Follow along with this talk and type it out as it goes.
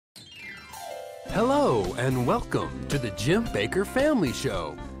Hello and welcome to the Jim Baker Family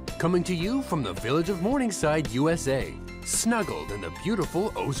Show, coming to you from the village of Morningside, USA, snuggled in the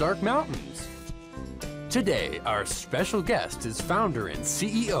beautiful Ozark Mountains. Today, our special guest is founder and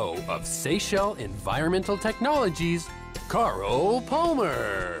CEO of Seychelles Environmental Technologies, Carl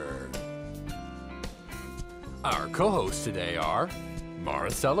Palmer. Our co-hosts today are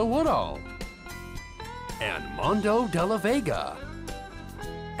Maricela Woodall and Mondo de la Vega.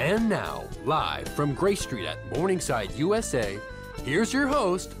 And now, live from Gray Street at Morningside, USA, here's your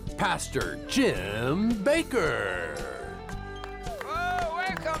host, Pastor Jim Baker. Oh,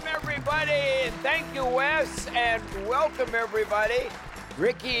 welcome everybody, and thank you, Wes, and welcome everybody.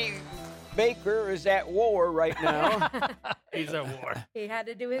 Ricky Baker is at war right now. He's at war. He had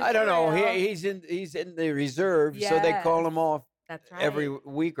to do his. I don't know. drill. He's in the reserve, so they call him off That's right. every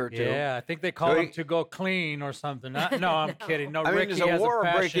week or two. Yeah, I think they call So him to go clean or something. No, I'm kidding. No, I mean, Ricky there's a has war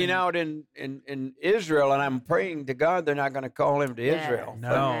passion. breaking out in Israel, and I'm praying to God they're not going to call him to Yes. Israel.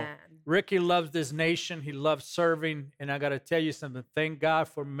 No. Amen. Ricky loves this nation. He loves serving. And I got to tell you something. Thank God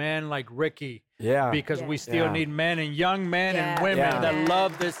for men like Ricky, Yeah. because we still Yeah. need men and young men and Yeah. women Yeah. that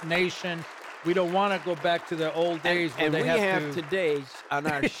love this nation. We don't want to go back to the old days where And they we have to. today on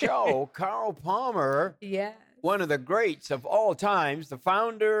our show Carl Palmer, Yes. one of the greats of all times, the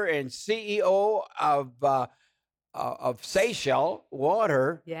founder and CEO of Seychelles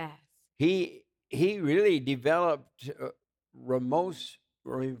Water. Yes. He really developed reverse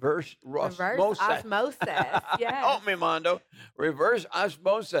Reverse osmosis. osmosis. Yes. Help me, Mondo. Reverse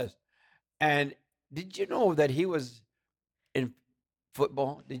osmosis. And did you know that he was in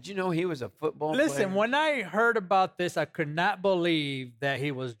football? Did you know he was a football Listen, player? when I heard about this, I could not believe that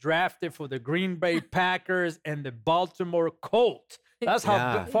he was drafted for the Green Bay Packers and the Baltimore Colts. That's how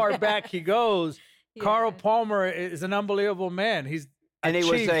Yeah. far back he goes. Yeah. Carl Palmer is an unbelievable man. He's And he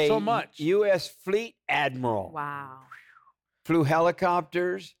was achieved a so much. U.S. Fleet Admiral. Wow. Flew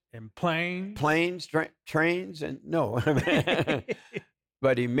helicopters, And planes. planes, trains, and no.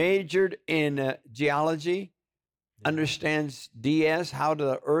 But he majored in geology, understands DS, how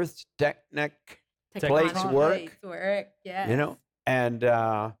the Earth's tectonic plates Tectonic work. plates work. Yes. You know, and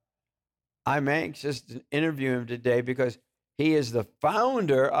I'm anxious to interview him today because he is the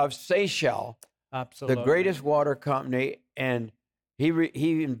founder of Seychelles, Absolutely. the greatest water company, and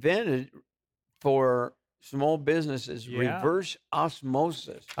he invented for small businesses Yeah. reverse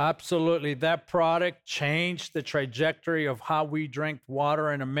osmosis. Absolutely. That product changed the trajectory of how we drink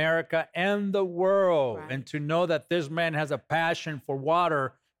water in America and the world. Right. And to know that this man has a passion for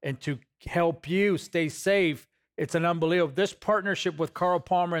water and to help you stay safe, it's an unbelievable. This partnership with Carl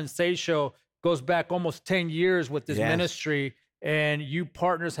Palmer and Seychelles goes back almost 10 years with this Yes. ministry. And you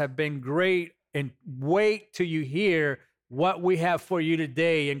partners have been great. And wait till you hear what we have for you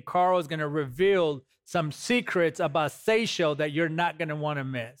today. And Carl is going to reveal some secrets about Seychelles that you're not going to want to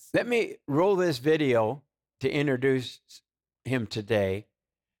miss. Let me roll this video to introduce him today.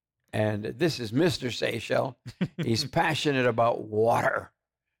 And this is Mr. Seychelles. He's passionate about water.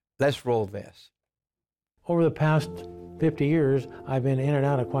 Let's roll this. Over the past 50 years, I've been in and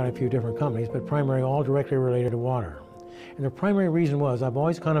out of quite a few different companies, but primarily all directly related to water. And the primary reason was I've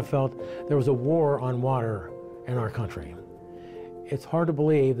always kind of felt there was a war on water in our country. It's hard to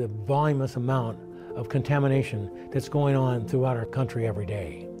believe the voluminous amount of contamination that's going on throughout our country every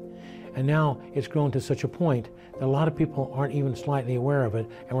day. And now it's grown to such a point that a lot of people aren't even slightly aware of it,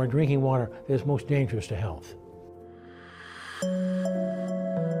 and we're drinking water that is most dangerous to health.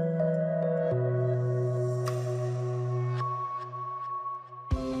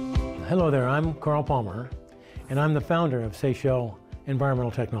 Hello there, I'm Carl Palmer, and I'm the founder of Seychelles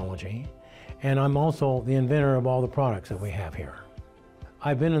Environmental Technology, and I'm also the inventor of all the products that we have here.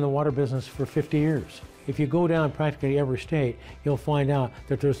 I've been in the water business for 50 years. If you go down practically every state, you'll find out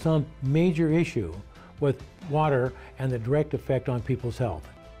that there's some major issue with water and the direct effect on people's health.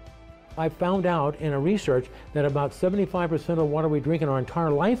 I found out in a research that about 75% of the water we drink in our entire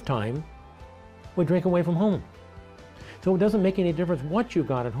lifetime, we drink away from home. So it doesn't make any difference what you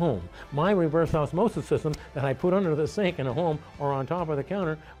got at home. My reverse osmosis system that I put under the sink in a home or on top of the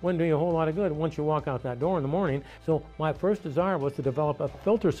counter wouldn't do you a whole lot of good once you walk out that door in the morning. So my first desire was to develop a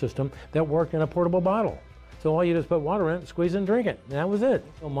filter system that worked in a portable bottle. So all you just put water in it, squeeze it and drink it. And that was it.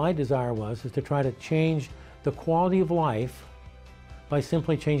 So my desire is to try to change the quality of life by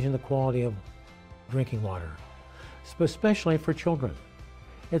simply changing the quality of drinking water, especially for children.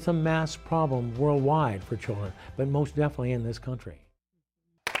 It's a mass problem worldwide for children, but most definitely in this country.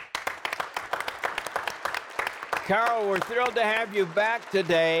 Carl, we're thrilled to have you back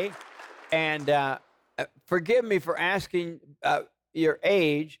today. And forgive me for asking your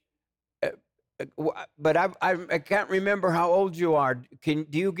age. But I can't remember how old you are. Do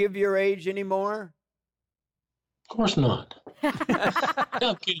you give your age anymore? Of course not.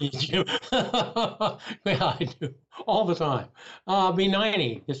 I'm kidding you, Jim. Yeah, I do all the time. I'll be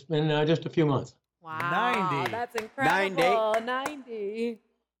 90. It's been just a few months. Wow, 90. that's incredible. 90.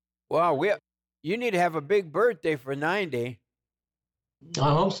 Wow, you need to have a big birthday for 90. I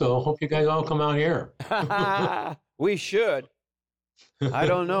hope so. Hope you guys all come out here. We should. I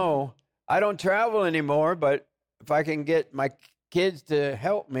don't know. I don't travel anymore, but if I can get my kids to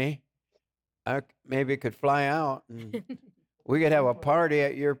help me, I maybe could fly out and we could have a party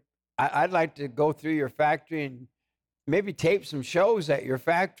at your. I'd like to go through your factory and maybe tape some shows at your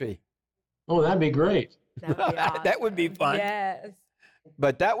factory. Oh, that'd be great. That would be awesome. That would be fun. Yes.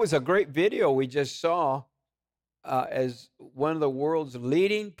 But that was a great video we just saw as one of the world's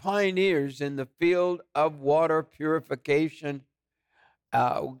leading pioneers in the field of water purification.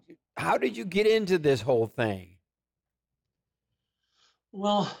 How did you get into this whole thing?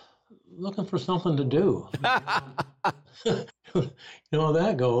 Well, looking for something to do. You know how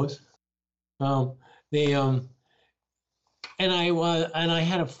that goes. And I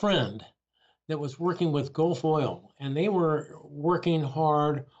had a friend that was working with Gulf Oil, and they were working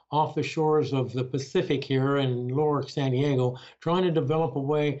hard off the shores of the Pacific here in lower San Diego, trying to develop a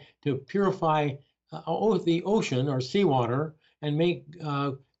way to purify the ocean or seawater and make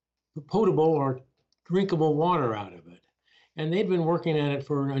potable or drinkable water out of it. And they'd been working at it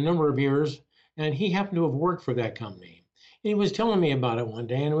for a number of years, and he happened to have worked for that company. He was telling me about it one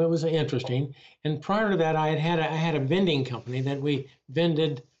day, and it was interesting. And prior to that, I had a vending company that we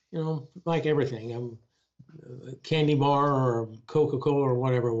vended, like everything, a candy bar or Coca-Cola or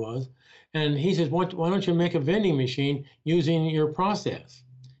whatever it was. And he says, why don't you make a vending machine using that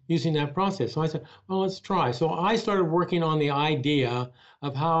process? So I said, well, let's try. So I started working on the idea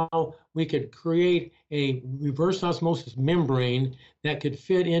of how we could create a reverse osmosis membrane that could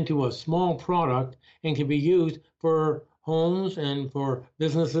fit into a small product and could be used for homes and for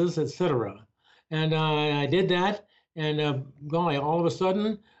businesses, etc. And I did that, and golly, all of a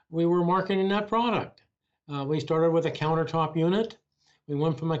sudden, we were marketing that product. We started with a countertop unit. We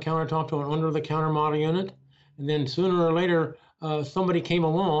went from a countertop to an under-the-counter model unit. And then sooner or later, somebody came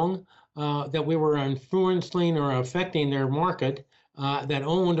along that we were influencing or affecting their market that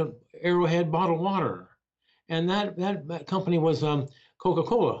owned Arrowhead Bottled Water. And that company was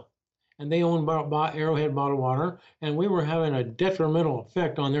Coca-Cola. And they owned Arrowhead Bottled Water. And we were having a detrimental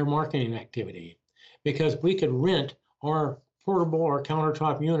effect on their marketing activity because we could rent our portable or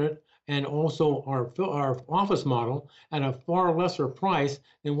countertop unit and also our office model at a far lesser price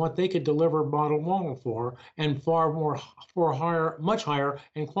than what they could deliver bottled water for, and much higher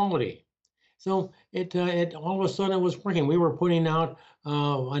in quality. So it all of a sudden it was working. We were putting out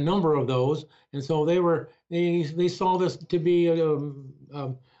a number of those, and so they saw this to be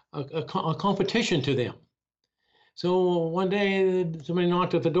a competition to them. So one day somebody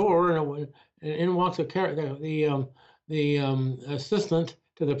knocked at the door, and in walks the assistant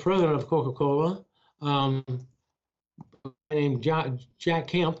to the president of Coca-Cola, named Jack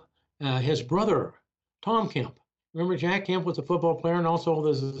Kemp, his brother, Tom Kemp. Remember, Jack Kemp was a football player and also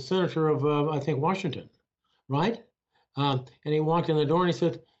the senator of, I think, Washington, right? And he walked in the door and he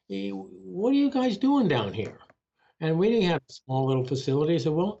said, hey, what are you guys doing down here? And we didn't have a small little facility. He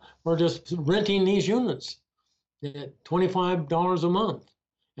said, well, we're just renting these units at $25 a month.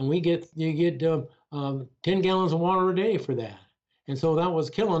 And you get 10 gallons of water a day for that. And so that was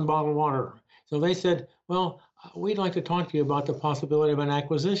killing bottled water. So they said, well, we'd like to talk to you about the possibility of an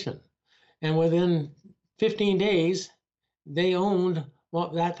acquisition. And within 15 days, they owned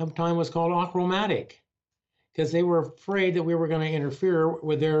what that time was called Aquamatic, because they were afraid that we were going to interfere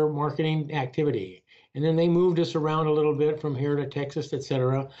with their marketing activity. And then they moved us around a little bit from here to Texas, et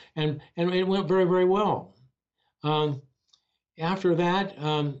cetera. And it went very, very well. After that,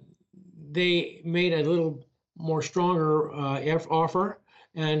 they made a little more stronger offer,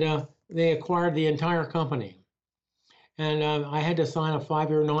 and they acquired the entire company. And I had to sign a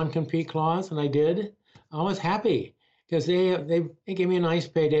 5-year non-compete clause, and I did. I was happy because they gave me a nice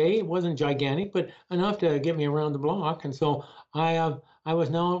payday. It wasn't gigantic, but enough to get me around the block. And so I was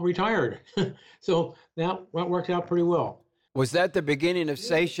now retired. So that worked out pretty well. Was that the beginning of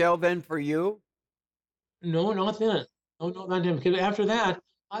Seychelles then for you? No, not then. No, not then. Because after that,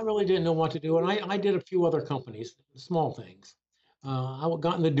 I really didn't know what to do. And I did a few other companies, small things. I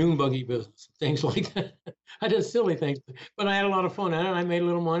got in the dune buggy business, things like that. I did silly things, but I had a lot of fun at it. I made a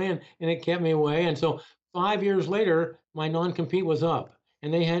little money, and it kept me away. And so 5 years later, my non-compete was up.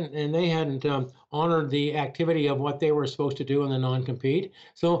 and they hadn't honored the activity of what they were supposed to do in the non-compete.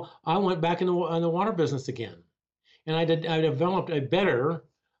 So I went back in the water business again, and I developed a better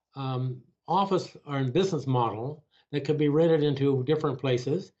office or business model that could be rented into different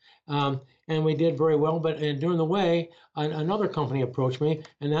places. And we did very well. But during the way, another company approached me,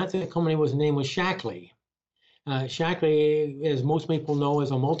 and that company name was Shaklee. Shaklee, as most people know,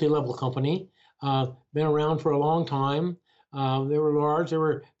 is a multi-level company. Been around for a long time. They were large.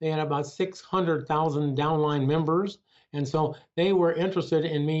 They had about 600,000 downline members, and so they were interested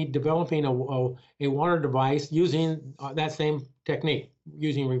in me developing a water device using that same technique,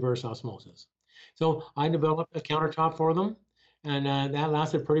 using reverse osmosis. So I developed a countertop for them, and that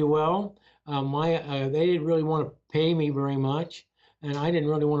lasted pretty well. They didn't really want to pay me very much, and I didn't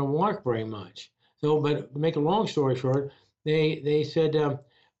really want to work very much. So, but to make a long story short, they said,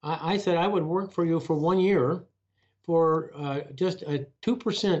 I said I would work for you for 1 year for just a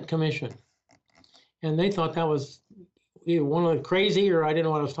 2% commission. And they thought that was either one of the crazy or I didn't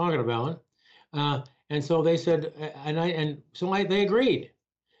know what I was talking about. And so they said, they agreed.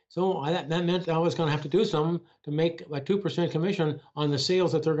 So that meant I was going to have to do something to make a 2% commission on the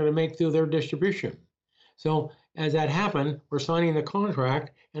sales that they're going to make through their distribution. So as that happened, we're signing the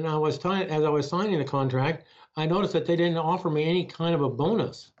contract, and as I was signing the contract, I noticed that they didn't offer me any kind of a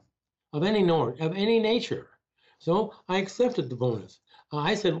bonus of any nature. So I accepted the bonus.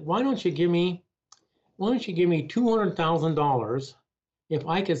 I said, why don't you give me $200,000 if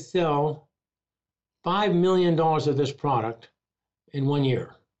I could sell $5 million of this product in 1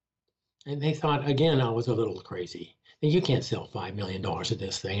 year? And they thought, again, I was a little crazy. You can't sell $5 million of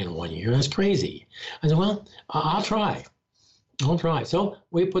this thing in 1 year. That's crazy. I said, well, I'll try. So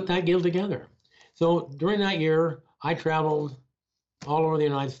we put that deal together. So during that year, I traveled all over the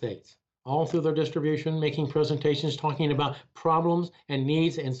United States, all through their distribution, making presentations, talking about problems and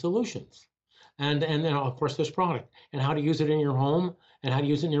needs and solutions. And then, of course, this product and how to use it in your home and how to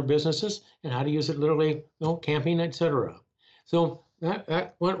use it in your businesses and how to use it literally, camping, etc. So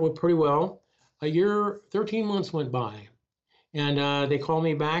that went pretty well. A year, 13 months went by, and they called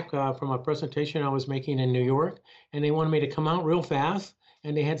me back from a presentation I was making in New York, and they wanted me to come out real fast,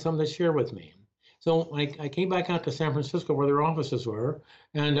 and they had something to share with me. So I came back out to San Francisco where their offices were,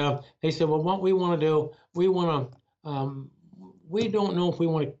 and they said, well, what we want to do, we don't know if we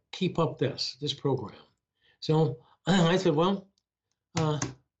want to keep up this program. So I said, well,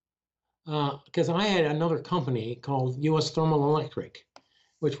 because I had another company called U.S. Thermal Electric,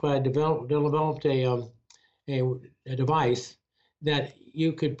 which had developed a device that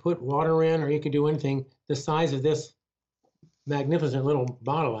you could put water in, or you could do anything the size of this magnificent little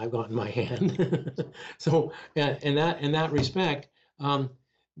bottle I've got in my hand. So in that respect,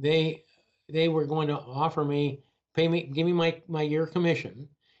 they were going to offer me, give me my year commission,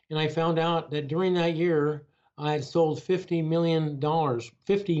 and I found out that during that year I had sold $50 million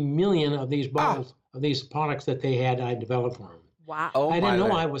of these bottles of these products that I developed for them. Wow. Oh, I didn't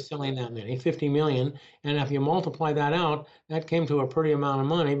know I was selling that many, 50 million. And if you multiply that out, that came to a pretty amount of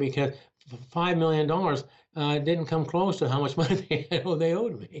money, because $5 million didn't come close to how much money they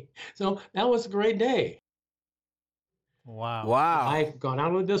owed me. So that was a great day. Wow. Wow. I got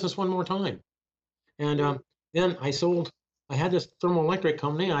out of the business one more time. And then I had this thermoelectric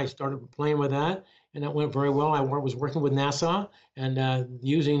company. I started playing with that, and that went very well. I was working with NASA and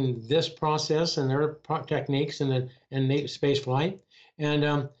using this process and their techniques and space flight.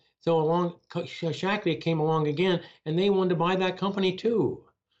 And so Shaklee came along again, and they wanted to buy that company too.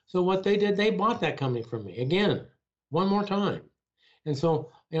 So what they did, they bought that company from me again, one more time. And so,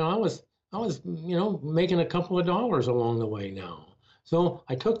 I was making a couple of dollars along the way now. So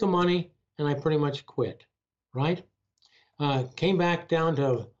I took the money and I pretty much quit, right? Came back down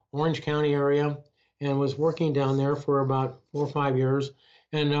to Orange County area and was working down there for about 4 or 5 years.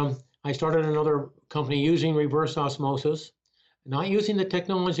 And I started another company using reverse osmosis, not using the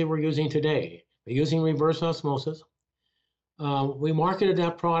technology we're using today, but using reverse osmosis. We marketed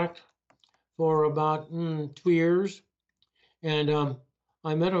that product for about 2 years. And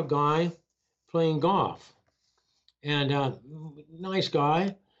I met a guy playing golf, and nice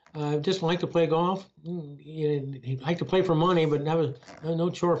guy. Just liked to play golf. He liked to play for money, but that was no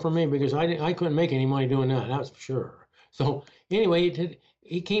chore for me, because I couldn't make any money doing that. That's for sure. So anyway,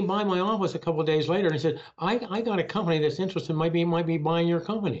 he came by my office a couple of days later and he said, "I got a company that's interested, might be buying your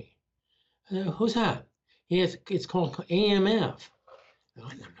company." Who's that? It's called AMF. I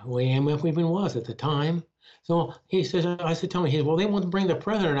don't know who AMF even was at the time. So he says, I said, tell me, he said, well, they want to bring the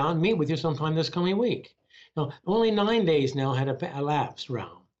president out and meet with you sometime this coming week. Now, only 9 days now had elapsed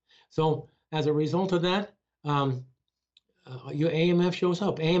around. So as a result of that, AMF shows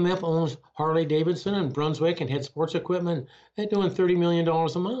up. AMF owns Harley Davidson and Brunswick and had sports equipment. They're doing $30 million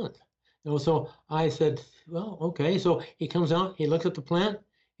a month. So I said, well, okay. So he comes out, he looks at the plant,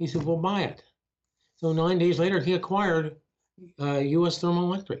 he said, we'll buy it. So 9 days later, he acquired U.S.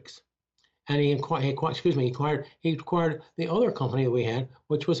 Thermoelectrics. And he acquired the other company that we had,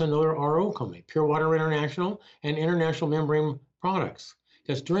 which was another RO company, Pure Water International and International Membrane Products.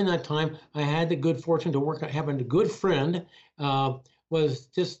 Because during that time, I had the good fortune to have a good friend, didn't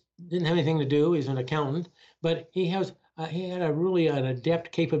have anything to do. He's an accountant, but he had an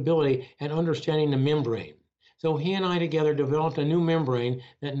adept capability at understanding the membrane. So he and I together developed a new membrane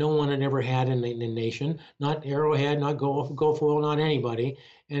that no one had ever had in the nation, not Arrowhead, not Gulf Oil, not anybody,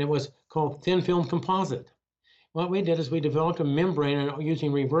 and it was called thin film composite. What we did is we developed a membrane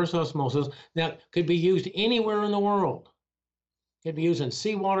using reverse osmosis that could be used anywhere in the world. It could be used in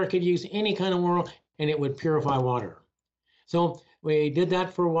seawater, could use any kind of world, and it would purify water. So we did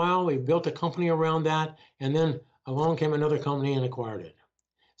that for a while. We built a company around that, and then along came another company and acquired it.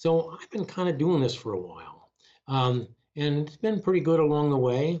 So I've been kind of doing this for a while. And it's been pretty good along the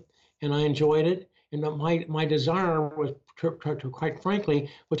way, and I enjoyed it. And my desire was, quite frankly,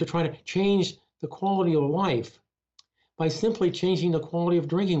 was to try to change the quality of life by simply changing the quality of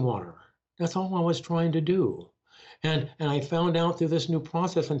drinking water. That's all I was trying to do. And I found out through this new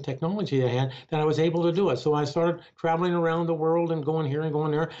process and technology I had that I was able to do it. So I started traveling around the world and going here and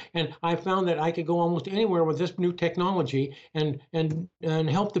going there. And I found that I could go almost anywhere with this new technology and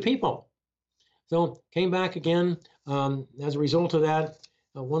help the people. So came back again. As a result of that,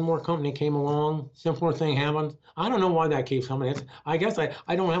 one more company came along. Similar thing happened. I don't know why that keeps coming. I guess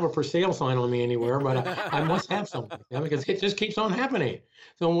I don't have a for sale sign on me anywhere, but I must have something because it just keeps on happening.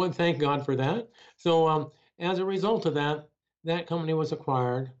 So thank God for that. So as a result of that, that company was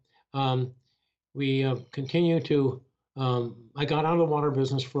acquired. We continue to. I got out of the water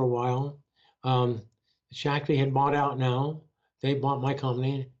business for a while. Shakti had bought out now. They bought my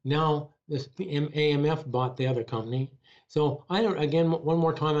company. Now this AMF bought the other company. So one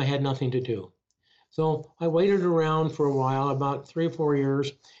more time, I had nothing to do. So I waited around for a while, about 3 or 4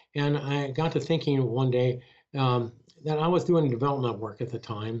 years, and I got to thinking one day that I was doing development work at the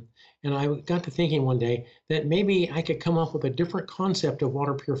time, and I got to thinking one day that maybe I could come up with a different concept of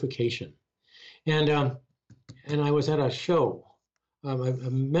water purification. And I was at a show, a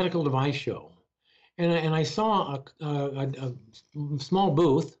medical device show, and I saw a small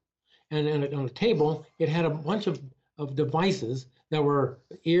booth, and on a table, it had a bunch of devices that were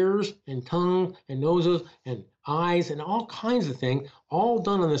ears and tongue and noses and eyes and all kinds of things, all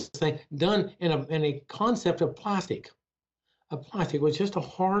done on this thing, done in a concept of plastic. A plastic was just a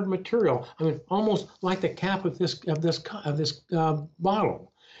hard material. I mean, almost like the cap of this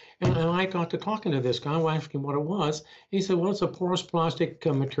bottle. And I got to talking to this guy. I asked him what it was. He said, "Well, it's a porous plastic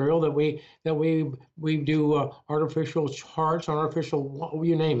material that we do artificial hearts, artificial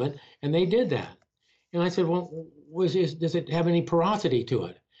you name it." And they did that. And I said, "Well, does it have any porosity to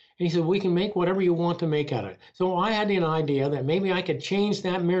it?" And he said, "We can make whatever you want to make out of it." So I had an idea that maybe I could change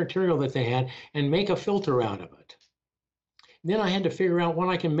that material that they had and make a filter out of it. Then I had to figure out what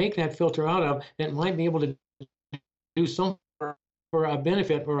I can make that filter out of that might be able to do something for a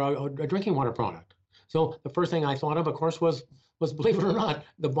benefit or a drinking water product. So the first thing I thought of course, was believe it or not,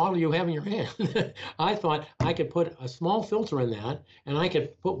 the bottle you have in your hand. I thought I could put a small filter in that, and I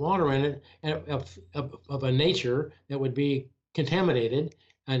could put water in it of a nature that would be contaminated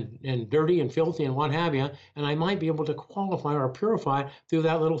and dirty and filthy and what have you, and I might be able to qualify or purify through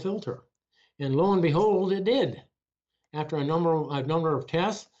that little filter. And lo and behold, it did. After a number of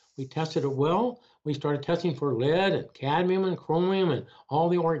tests, we tested it well. We started testing for lead and cadmium and chromium and all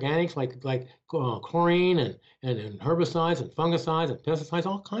the organics like chlorine and herbicides and fungicides and pesticides,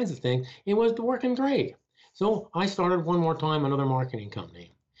 all kinds of things. It was working great. So I started one more time another marketing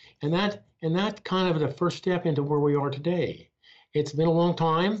company, and that kind of the first step into where we are today. It's been a long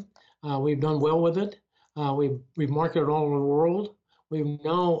time. We've done well with it. We've marketed all over the world. We've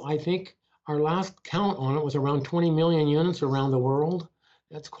now, I think, our last count on it was around 20 million units around the world.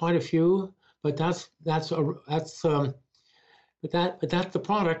 That's quite a few, but that's the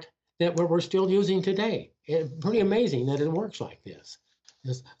product that we're still using today. It's pretty amazing that it works like this.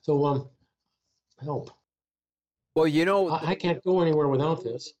 So help. Well, you know, I can't go anywhere without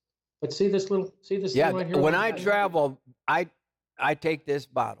this. But see this thing right here? When I travel, I take this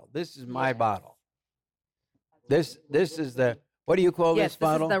bottle. This is my bottle. This is the. What do you call this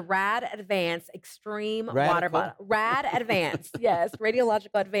bottle? Yes, this is the RAD Advanced Extreme Water Bottle. RAD Advanced, yes.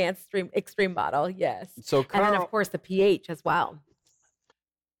 Radiological Advanced Extreme Bottle, yes. So, Carl, and then, of course, the pH as well.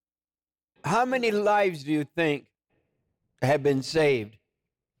 How many lives do you think have been saved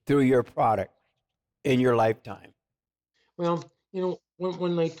through your product in your lifetime? Well,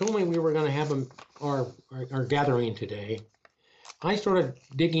 when they told me we were going to have our gathering today, I started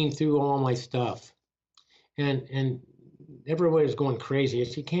digging through all my stuff, and everybody was going crazy.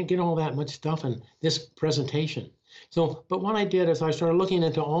 You can't get all that much stuff in this presentation. So, but what I did is I started looking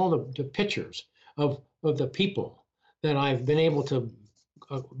into all the pictures of the people that I've been able to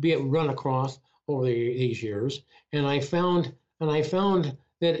run across over these years, and I found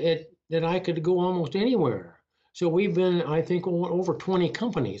that I could go almost anywhere. So we've been, I think, over 20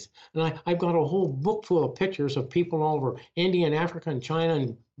 companies, and I've got a whole book full of pictures of people all over India and Africa and China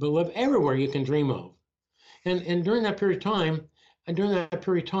and Bolivia, everywhere you can dream of. And during that period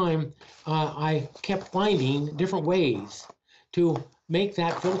of time, I kept finding different ways to make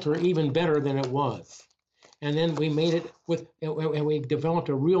that filter even better than it was. And then we made it and we developed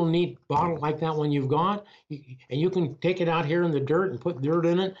a real neat bottle like that one you've got. And you can take it out here in the dirt and put dirt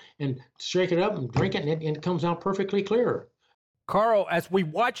in it and shake it up and drink it, and it comes out perfectly clear. Carl, as we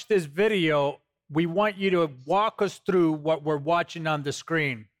watch this video, we want you to walk us through what we're watching on the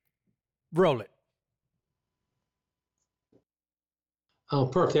screen. Roll it. Oh,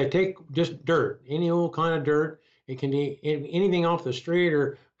 perfect. Take just dirt, any old kind of dirt. It can be anything off the street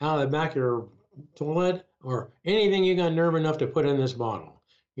or out of the back of your toilet, or anything you got nerve enough to put in this bottle.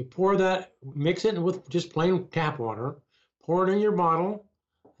 You pour that, mix it with just plain tap water, pour it in your bottle,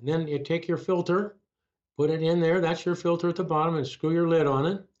 and then you take your filter, put it in there. That's your filter at the bottom, and screw your lid on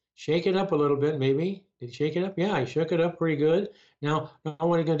it. Shake it up a little bit, maybe. Did you shake it up? Yeah, I shook it up pretty good. Now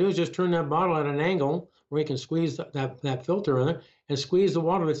what you're going to do is just turn that bottle at an angle where you can squeeze that filter in it and squeeze the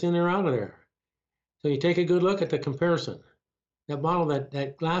water that's in there out of there. So you take a good look at the comparison. That bottle,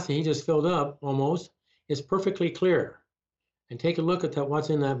 that glass that he just filled up almost, is perfectly clear. And take a look at what's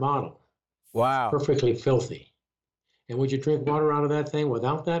in that bottle. Wow. It's perfectly filthy. And would you drink water out of that thing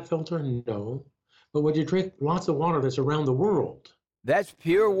without that filter? No. But would you drink lots of water that's around the world? That's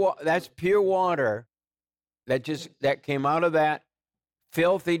pure water that came out of that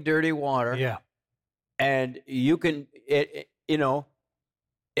filthy, dirty water. Yeah. And you can,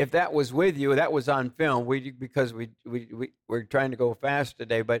 if that was with you, that was on film. Because we're trying to go fast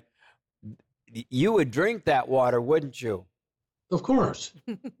today, but you would drink that water, wouldn't you? Of course.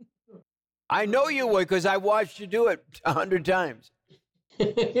 I know you would, because I watched you do it 100 times.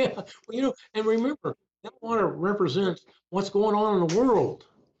 Yeah. Well, and remember, that water represents what's going on in the world.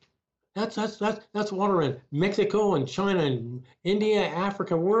 That's water in Mexico and China and India,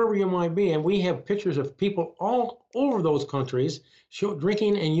 Africa, wherever you might be. And we have pictures of people all over those countries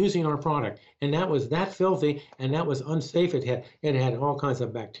drinking and using our product. And that was that filthy, and that was unsafe. It had all kinds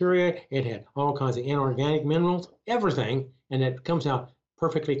of bacteria. It had all kinds of inorganic minerals, everything. And it comes out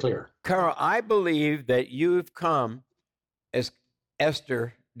perfectly clear. Carl, I believe that you've come, as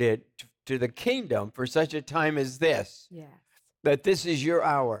Esther did, to the kingdom for such a time as this. Yes. That this is your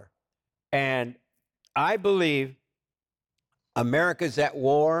hour. And I believe America's at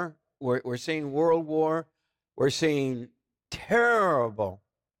war. We're seeing world war. We're seeing terrible,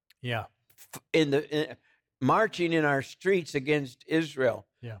 marching in our streets against Israel.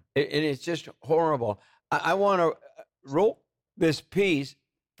 Yeah, and it's just horrible. I want to roll this piece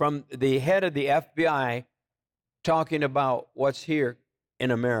from the head of the FBI talking about what's here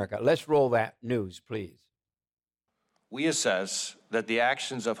in America. Let's roll that news, please. We assess that the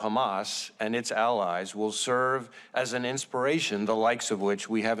actions of Hamas and its allies will serve as an inspiration, the likes of which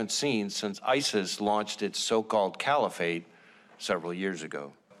we haven't seen since ISIS launched its so-called caliphate several years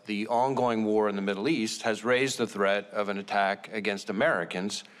ago. The ongoing war in the Middle East has raised the threat of an attack against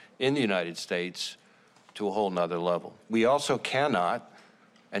Americans in the United States to a whole nother level. We also cannot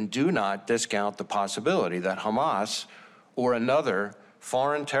and do not discount the possibility that Hamas or another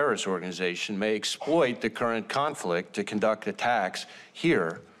foreign terrorist organization may exploit the current conflict to conduct attacks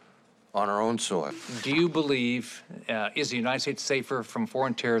here on our own soil. Do you believe, is the United States safer from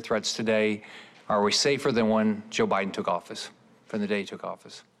foreign terror threats today? Are we safer than when Joe Biden took office, from the day he took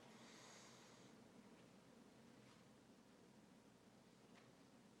office?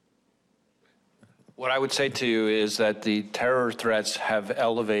 What I would say to you is that the terror threats have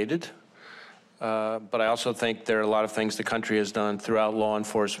elevated. But I also think there are a lot of things the country has done throughout law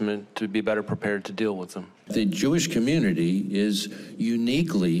enforcement to be better prepared to deal with them. The Jewish community is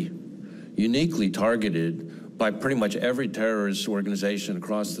uniquely targeted by pretty much every terrorist organization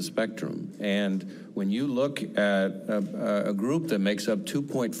across the spectrum. And when you look at a group that makes up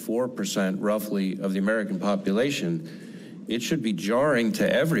 2.4% roughly of the American population, it should be jarring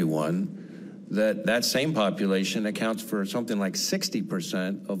to everyone that same population accounts for something like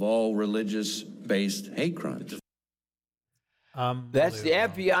 60% of all religious-based hate crimes. That's the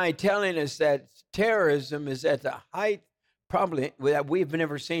FBI telling us that terrorism is at the height probably that we've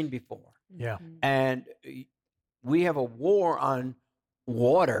never seen before. Yeah. And we have a war on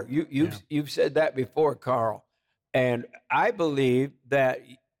water. You've said that before, Carl. And I believe that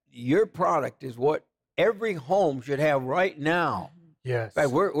your product is what every home should have right now. Yes. In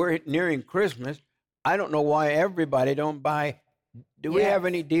fact, we're nearing Christmas. I don't know why everybody don't buy. Do we have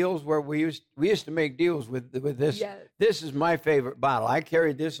any deals where we used to make deals with this? Yes. This is my favorite bottle. I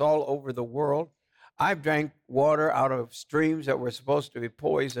carried this all over the world. I've drank water out of streams that were supposed to be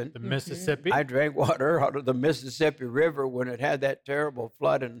poisoned. The Mississippi. I drank water out of the Mississippi River when it had that terrible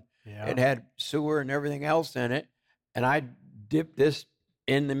flood and it had sewer and everything else in it. And I dipped this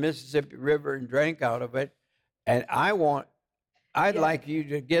in the Mississippi River and drank out of it. And I'd like you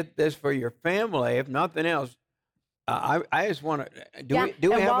to get this for your family, if nothing else. I just want to, do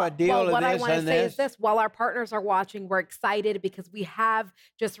we have a deal of this? What I want to say is this, while our partners are watching, we're excited because we have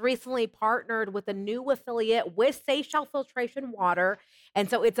just recently partnered with a new affiliate with Seychelles Filtration Water. And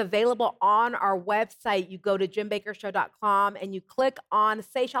so it's available on our website. You go to JimBakkerShow.com and you click on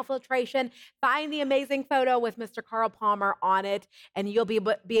Seychelles Filtration, find the amazing photo with Mr. Carl Palmer on it, and you'll be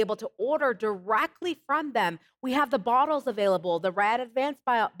able to order directly from them. We have the bottles available, the Rad Advanced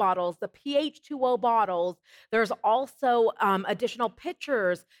bottles, the pH2O bottles. There's also additional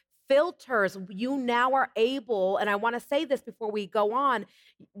pitchers, filters. You now are able, and I want to say this before we go on,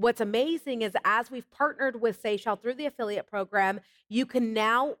 what's amazing is as we've partnered with Seychelles through the affiliate program, you can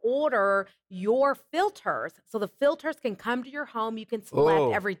now order your filters. So the filters can come to your home. You can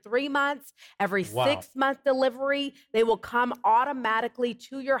select every 3 months, every 6-month delivery. They will come automatically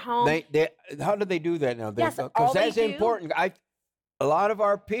to your home. How do they do that now? Yes, because that's important. A lot of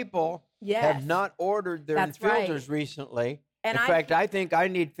our people have not ordered their filters recently. And in fact, I think I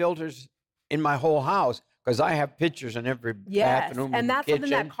need filters in my whole house because I have pictures in every bathroom and that's kitchen.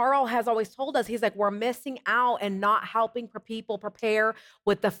 something that Carl has always told us. He's like, we're missing out and not helping people prepare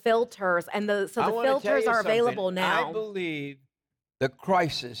with the filters. And so the filters are available now. I believe the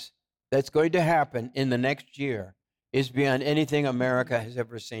crisis that's going to happen in the next year is beyond anything America has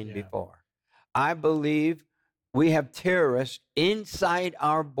ever seen before. I believe we have terrorists inside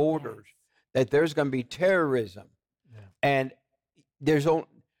our borders, that there's going to be terrorism. And the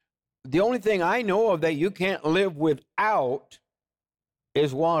only thing I know of that you can't live without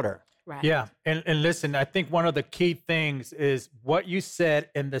is water. Right. Yeah. And listen, I think one of the key things is what you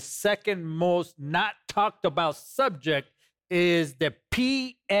said, and the second most not talked about subject is the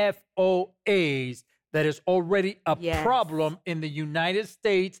PFOAs that is already a problem in the United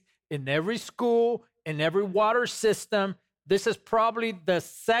States, in every school, in every water system. This is probably the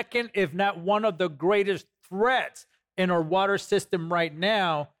second, if not one of the greatest threats in our water system right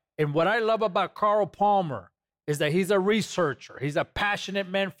now. And what I love about Carl Palmer is that he's a researcher. He's a passionate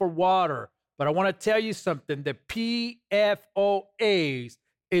man for water. But I want to tell you something. The PFOAs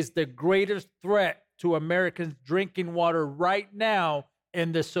is the greatest threat to Americans drinking water right now.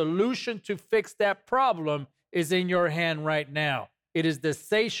 And the solution to fix that problem is in your hand right now. It is the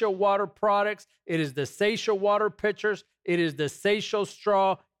Seychelles water products. It is the Seychelles water pitchers. It is the Seychelles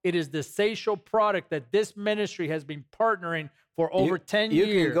straw. It is the Seychelles product that this ministry has been partnering for over 10 years.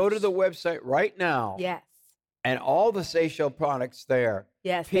 You can go to the website right now. Yes. And all the Seychelles products there.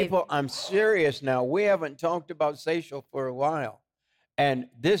 Yes. People, I'm serious now. We haven't talked about Seychelles for a while. And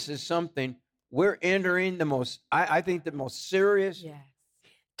this is something we're entering I think the most serious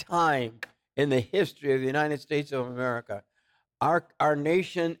time in the history of the United States of America. Our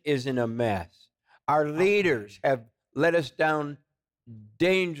nation is in a mess. Our leaders have led us down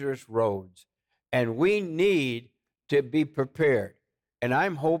dangerous roads, and we need to be prepared. And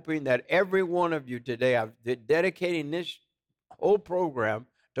I'm hoping that every one of you today, I'm dedicating this whole program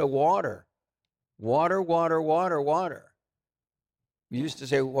to water. Water, water, water, water. We used to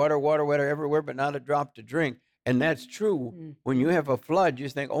say water, water, water everywhere, but not a drop to drink. And that's true. When you have a flood, you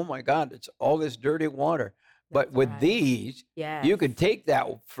think, oh my God, it's all this dirty water. But with these, you could take that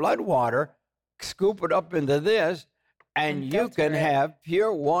flood water, scoop it up into this, and you can have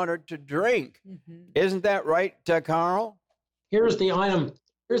pure water to drink. Isn't that right, Carl? Here's the item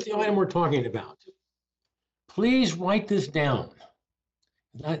we're talking about. Please write this down.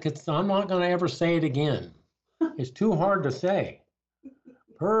 I'm not going to ever say it again. It's too hard to say.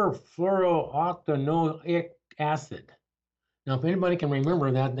 Perfluorooctanoic acid. Now, if anybody can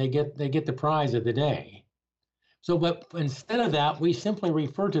remember that, they get the prize of the day. So, but instead of that, we simply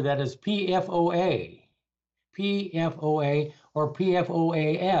refer to that as PFOA or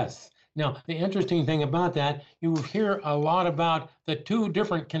PFOAS. Now, the interesting thing about that, you hear a lot about the 2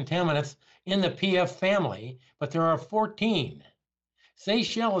 different contaminants in the PF family, but there are 14.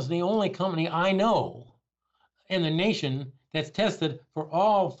 Seychelles is the only company I know in the nation that's tested for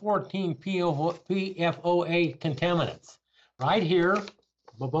all 14 PFOA contaminants. Right here,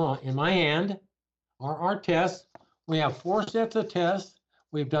 in my hand, are our tests. We have 4 sets of tests.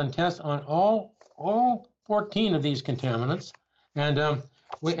 We've done tests on all 14 of these contaminants. And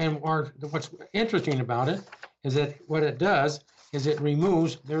what's interesting about it is that what it does is it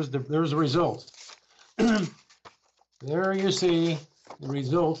removes, there's the results. There you see the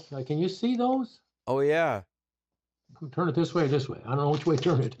results. Can you see those? Oh, yeah. Turn it this way or this way. I don't know which way to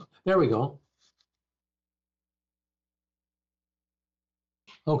turn it. There we go.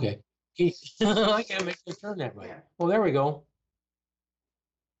 Okay. I can't make it turn that way. Well, there we go.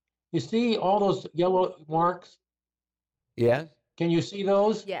 You see all those yellow marks? Yes. Can you see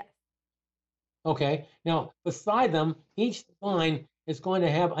those? Yes. Okay. Now, beside them, each line is going to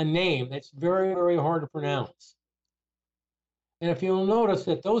have a name that's very, very hard to pronounce. And if you'll notice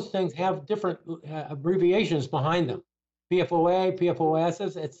that those things have different abbreviations behind them, PFOA,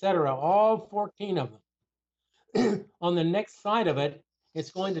 PFOSs, etc., all 14 of them. On the next side of it, it's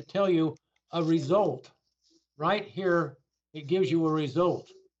going to tell you a result. Right here, it gives you a result.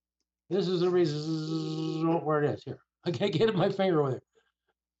 This is a result where it is here. I can't get my finger over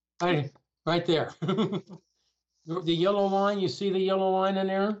there. Right there. The yellow line, you see the yellow line in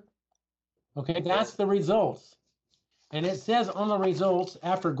there? Okay, that's the results. And it says on the results,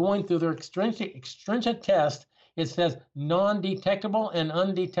 after going through their stringent test, it says non-detectable and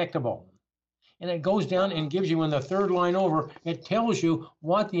undetectable. And it goes down and gives you in the 3rd line over, it tells you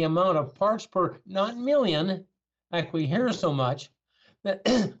what the amount of parts per, not million, like we hear so much, that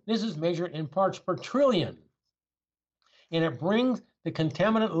this is measured in parts per trillion. And it brings the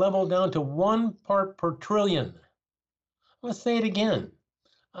contaminant level down to 1 part per trillion. I'm going to say it again.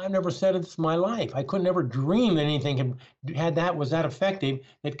 I've never said it in my life. I could never dream that anything was that effective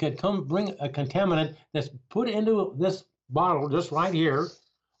that could come bring a contaminant that's put into this bottle just right here,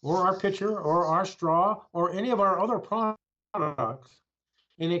 or our pitcher, or our straw, or any of our other products,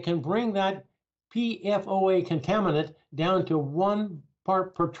 and it can bring that PFOA contaminant down to 1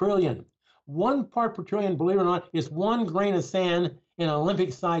 part per trillion. 1 part per trillion, believe it or not, is 1 grain of sand in an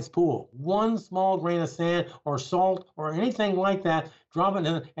Olympic-sized pool. 1 small grain of sand or salt or anything like that, drop it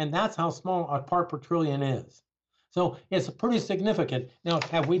in, and that's how small a part per trillion is. So it's pretty significant. Now,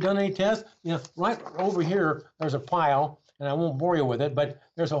 have we done any tests? You know, right over here, there's a pile, and I won't bore you with it, but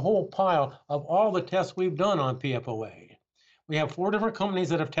there's a whole pile of all the tests we've done on PFOA. We have 4 different companies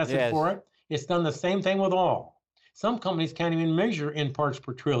that have tested for it. It's done the same thing with all. Some companies can't even measure in parts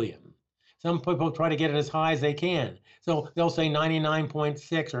per trillion. Some people try to get it as high as they can. So they'll say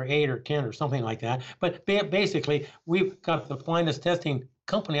 99.6 or 8 or 10 or something like that. But basically, we've got the finest testing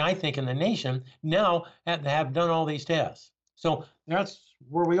company, I think, in the nation now have done all these tests. So that's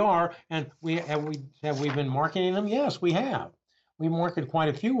where we are. And have we been marketing them? Yes, we have. We marketed quite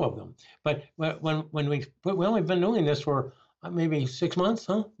a few of them. But when we only been doing this for maybe 6 months,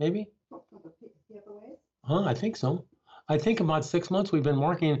 huh? Maybe? Huh? I think so. I think about 6 months we've been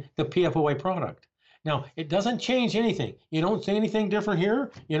marketing the PFOA product. Now, it doesn't change anything. You don't see anything different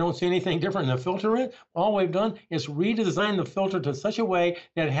here. You don't see anything different in the filter. All we've done is redesign the filter to such a way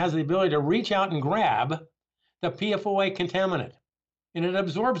that it has the ability to reach out and grab the PFOA contaminant, and it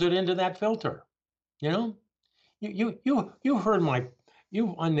absorbs it into that filter. You know, you heard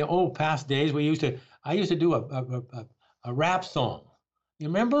on the old past days I used to do a rap song. You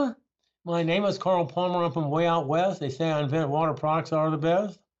remember? My name is Carl Palmer. I'm from way out west. They say I invent water products that are the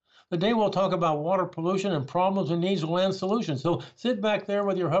best. Today we'll talk about water pollution and problems and needs will land solutions. So sit back there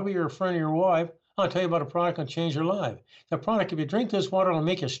with your hubby, your friend, or your wife. I'll tell you about a product that will change your life. The product, if you drink this water, will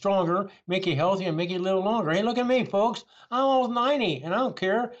make you stronger, make you healthier, and make you live longer. Hey, look at me, folks. I'm almost 90, and I don't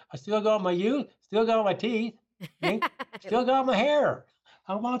care. I still got my youth, still got my teeth, still got my hair.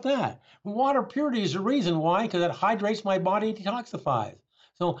 How about that? Water purity is the reason why, because it hydrates my body, detoxifies.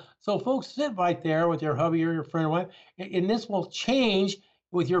 So folks, sit right there with your hubby or your friend or wife, and this will change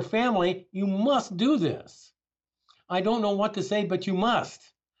with your family. You must do this. I don't know what to say, but you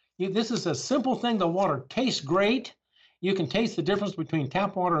must. This is a simple thing. The water tastes great. You can taste the difference between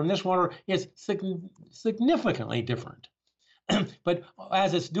tap water and this water. It's significantly different. But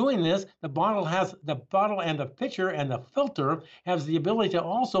as it's doing this, the bottle and the pitcher and the filter has the ability to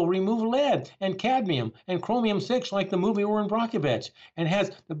also remove lead and cadmium and chromium-6 like the movie Erin Brockovich, and has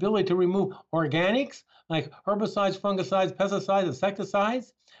the ability to remove organics like herbicides, fungicides, pesticides,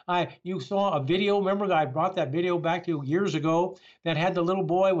 insecticides. You saw a video, remember I brought that video back to you years ago that had the little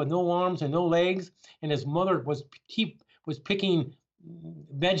boy with no arms and no legs, and his mother was picking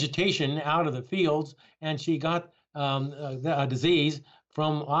vegetation out of the fields, and she got a disease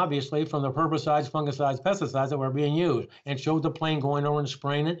obviously from the herbicides, fungicides, pesticides that were being used, and showed the plane going over and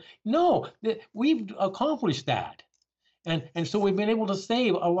spraying it. No, we've accomplished that. And so we've been able to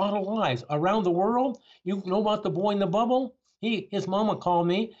save a lot of lives around the world. You know about the boy in the bubble? His mama called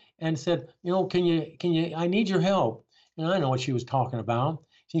me and said, can you, I need your help. And I know what she was talking about.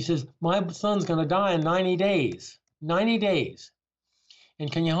 She says, my son's going to die in 90 days. 90 days.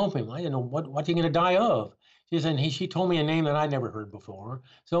 And can you help him? I didn't know what's he going to die of. She told me a name that I'd never heard before.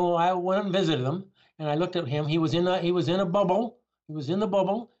 So I went and visited him, and I looked at him. He was in a bubble. He was in the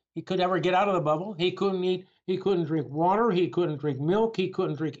bubble. He could never get out of the bubble. He couldn't eat. He couldn't drink water. He couldn't drink milk. He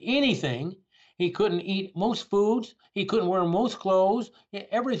couldn't drink anything. He couldn't eat most foods. He couldn't wear most clothes.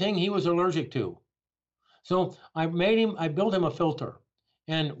 Everything he was allergic to. So I built him a filter,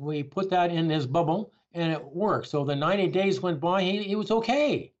 and we put that in his bubble, and it worked. So the 90 days went by. He was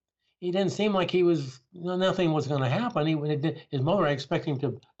okay. He didn't seem like nothing was going to happen. His mother expected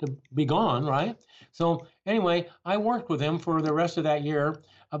him to be gone, right? So anyway, I worked with him for the rest of that year.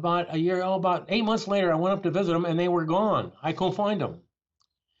 About 8 months later, I went up to visit them, and they were gone. I couldn't find them.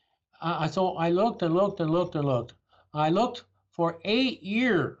 So I looked and looked and looked and looked. I looked for 8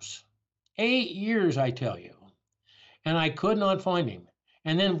 years. 8 years, I tell you. And I could not find him.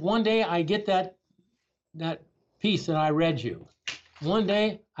 And then one day I get that piece that I read you. One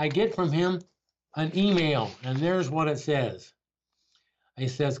day I get from him an email, and there's what it says. It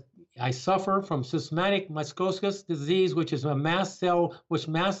says, I suffer from systematic mastocytosis disease, which is a mast cell which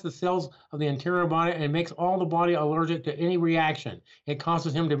masks the cells of the interior body and makes all the body allergic to any reaction. It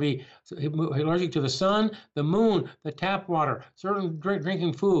causes him to be allergic to the sun, the moon, the tap water, certain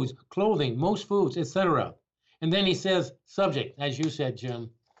drinking foods, clothing, most foods, etc. And then he says, subject, as you said, Jim,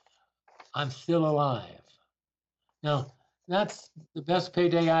 I'm still alive. Now, that's the best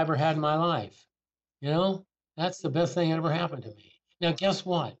payday I ever had in my life. That's the best thing that ever happened to me. Now, guess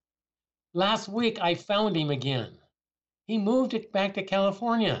what? Last week, I found him again. He moved it back to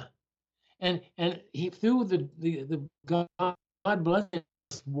California. And he, through the God blessed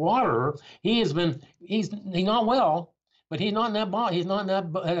water, he's not well, but he's not in that ball. He's not in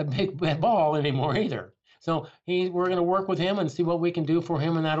that big ball anymore either. So we're going to work with him and see what we can do for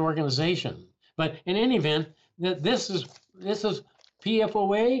him in that organization. But in any event, this is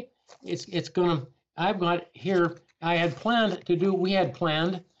PFOA. It's gonna. I've got here. We had planned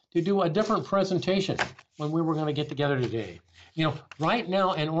to do a different presentation when we were going to get together today. Right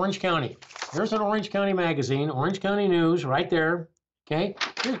now in Orange County, there's an Orange County magazine, Orange County News, right there. Okay,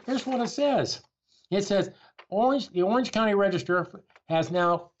 here's what it says. It says the Orange County Register has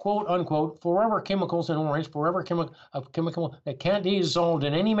now, quote unquote, forever chemicals in orange, forever chemical that can't be dissolved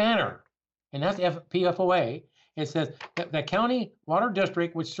in any manner, and that's PFOA. It says that the county water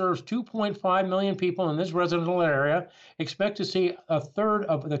district, which serves 2.5 million people in this residential area, expect to see a third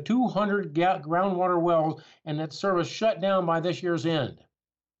of the 200 groundwater wells and that service shut down by this year's end.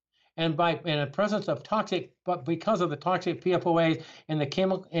 And in the presence of because of the toxic PFOA in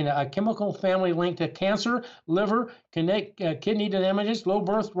a chemical family linked to cancer, liver, kidney damages, low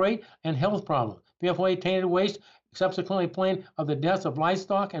birth rate, and health problems. PFOA tainted waste subsequently plain of the deaths of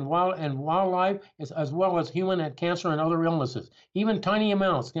livestock and wildlife, as well as human and cancer and other illnesses. Even tiny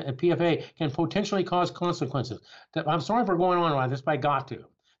amounts of PFA can potentially cause consequences. I'm sorry for going on like this, but I got to.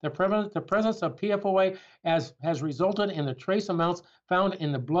 The presence of PFOA has resulted in the trace amounts found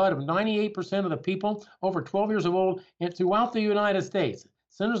in the blood of 98% of the people over 12 years old throughout the United States.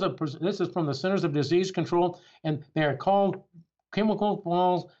 This is from the Centers of Disease Control, and they are called chemical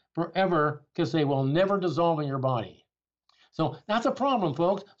balls forever because they will never dissolve in your body. So that's a problem,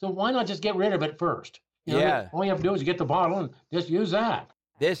 folks. So why not just get rid of it first? All you have to do is get the bottle and just use that.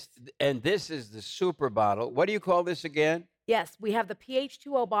 This is the super bottle. What do you call this again? Yes, we have the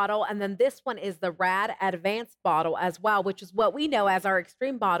PH2O bottle, and then this one is the RAD Advanced bottle as well, which is what we know as our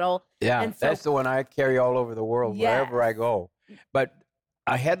extreme bottle. Yeah, and so, that's the one I carry all over the world, wherever I go. But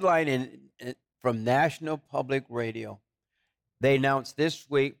a headline from National Public Radio, they announced this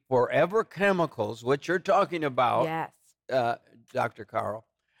week, Forever Chemicals, which you're talking about, yes. Dr. Carl,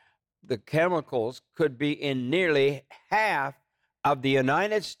 the chemicals could be in nearly half of the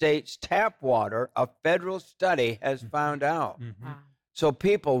United States tap water, a federal study has found out. Mhm. So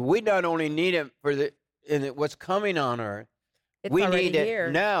people, we not only need it for what's coming on Earth, It's we already need it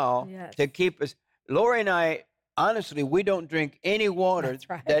here. now Yes. to keep us. Lori and I, honestly, we don't drink any water That's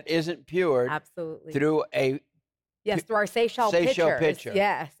right. that isn't pured Absolutely. through Yes, through our Seychelles Seychelles pitcher. pitcher.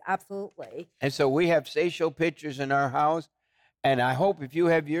 Yes, absolutely. and so we have Seychelles pitchers in our house. And I hope if you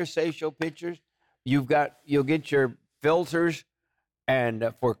have your Seychelles pitchers, you'll get your filters,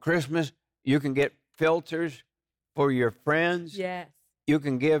 and for Christmas you can get filters for your friends. Yes. You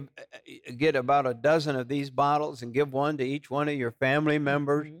can get about a dozen of these bottles and give one to each one of your family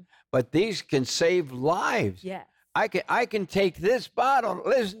members. Mhm. But these can save lives. Yes. I can take this bottle.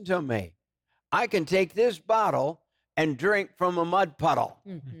 Listen to me. I can take this bottle and drink from a mud puddle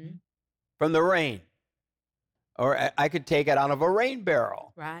Mhm. from the rain, or I could take it out of a rain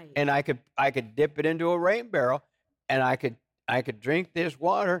barrel, Right. and I could dip it into a rain barrel, and I could drink this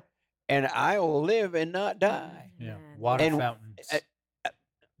water, and I will live and not die. Yeah. Man. Water And, fountains.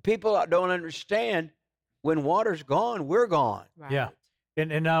 People don't understand, when water's gone, we're gone. Right. Yeah.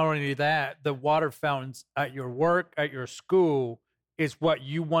 And not only that, the water fountains at your work, at your school, is what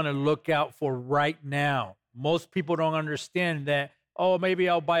you want to look out for right now. Most people don't understand that, oh, maybe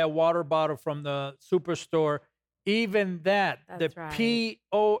I'll buy a water bottle from the superstore. Even that, That's the right.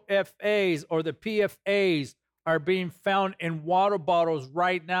 POFAs or the PFAs are being found in water bottles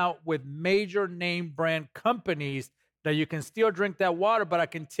right now with major name brand companies that you can still drink that water, but I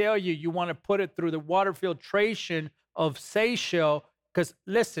can tell you, you want to put it through the water filtration of Seychelles. Because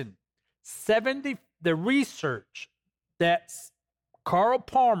listen, the research that Carl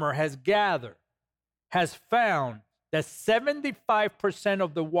Palmer has gathered has found that 75%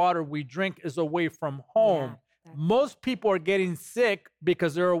 of the water we drink is away from home. Yeah, Most people are getting sick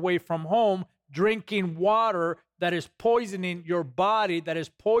because they're away from home, drinking water that is poisoning your body, that is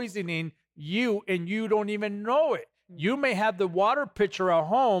poisoning you, and you don't even know it. You may have the water pitcher at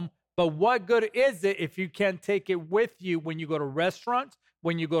home, but what good is it if you can't take it with you when you go to restaurants,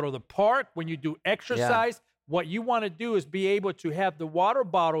 when you go to the park, when you do exercise? What you want to do is be able to have the water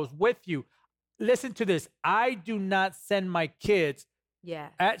bottles with you. Listen to this. I do not send my kids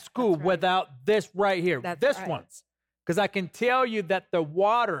Yes. at school That's right. without this right here. That's this right. one's. Because I can tell you that the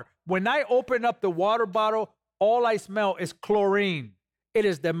water, when I open up the water bottle, all I smell is chlorine. It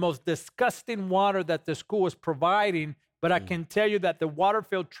is the most disgusting water that the school is providing. But I can tell you that the water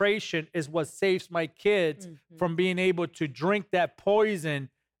filtration is what saves my kids from being able to drink that poison.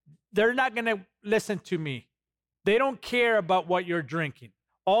 They're not going to listen to me. They don't care about what you're drinking.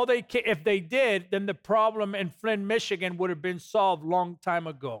 All they care, if they did, then the problem in Flint, Michigan would have been solved long time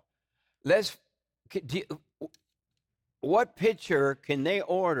ago. What pitcher can they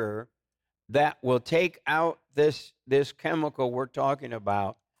order that will take out this chemical we're talking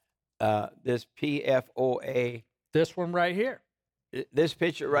about, this PFOA? This one right here. This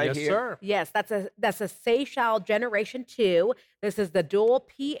pitcher right yes, here? sir. Yes, that's a Seychelles Generation 2. This is the dual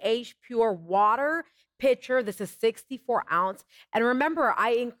pH pure water pitcher. This is 64 ounce. And remember,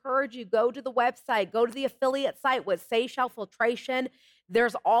 I encourage you, go to the website, go to the affiliate site with Seychelles Filtration.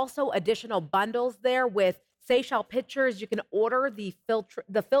 There's also additional bundles there with Seychelles pitchers. You can order the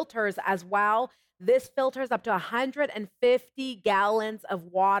filters as well. This filters up to 150 gallons of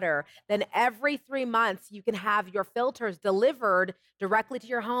water. Then every 3 months, you can have your filters delivered directly to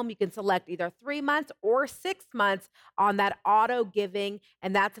your home. You can select either 3 months or 6 months on that auto giving,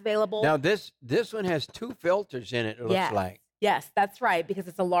 and that's available. Now, this one has 2 filters in it, it looks Yes. like. Yes, that's right, because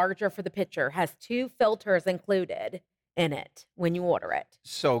it's a larger for the pitcher. Has 2 filters included in it when you order it.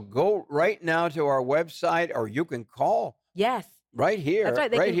 So go right now to our website, or you can call Yes. right here, That's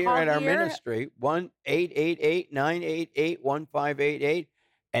right. They right can here call at our here. ministry, 1-888-988-1588,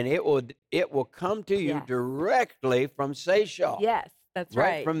 and it will come to you Yes. directly from Seychelles. Yes, that's right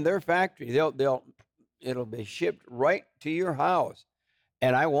right. from their factory. It'll be shipped right to your house.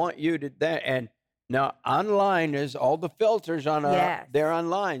 And I want you to that. And now online is all the filters on Yes. they're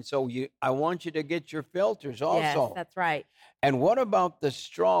online. So I want you to get your filters also. Yes, that's right. And what about the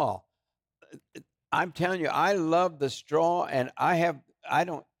straw? I'm telling you, I love the straw, and I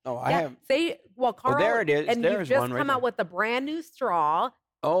don't know. I have. Carl, there it is. And There's you've just one right come there. out with a brand new straw.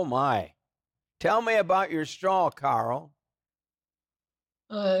 Oh my! Tell me about your straw, Carl.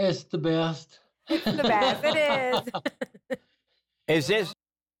 It's the best. It's the best. It is.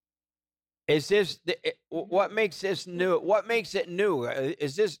 What makes this new? What makes it new?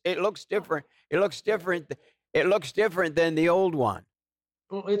 Is this? It looks different. It looks different. It looks different than the old one.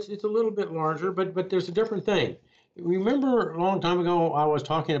 Well, it's a little bit larger, but there's a different thing. Remember a long time ago, I was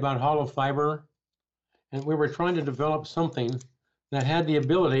talking about hollow fiber, and we were trying to develop something that had the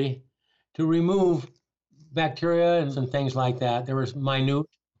ability to remove bacteria and some things like that. There was minute,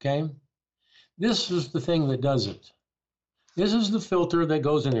 okay? This is the thing that does it. This is the filter that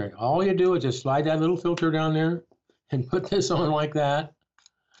goes in there. All you do is just slide that little filter down there and put this on like that,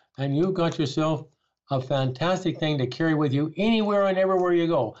 and you've got yourself a fantastic thing to carry with you anywhere and everywhere you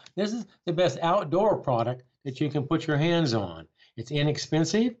go. This is the best outdoor product that you can put your hands on. It's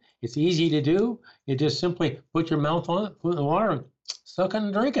inexpensive. It's easy to do. You just simply put your mouth on it, put it in the water, suck it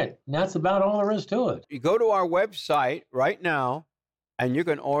and drink it. And that's about all there is to it. You go to our website right now, and you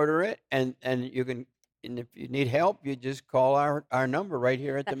can order it, and you can. And if you need help, you just call our number right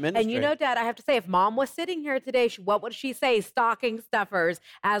here at the ministry. And you know, Dad, I have to say, if Mom was sitting here today, what would she say? Stocking stuffers.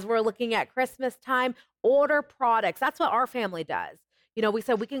 As we're looking at Christmas time, order products. That's what our family does. You know, we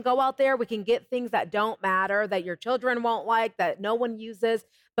said we can go out there, we can get things that don't matter, that your children won't like, that no one uses,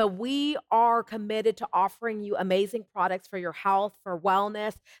 but we are committed to offering you amazing products for your health, for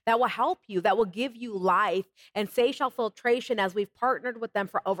wellness, that will help you, that will give you life. And Seychelles Filtration, as we've partnered with them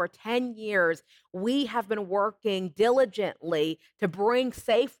for over 10 years, we have been working diligently to bring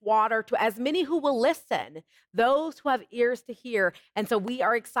safe water to as many who will listen, those who have ears to hear. And so we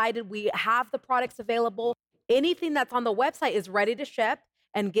are excited. We have the products available. Anything that's on the website is ready to ship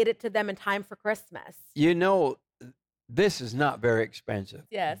and get it to them in time for Christmas. You know, this is not very expensive.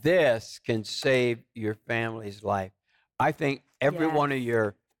 Yes. This can save your family's life. I think every Yes. one of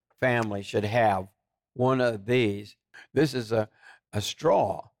your family should have one of these. This is a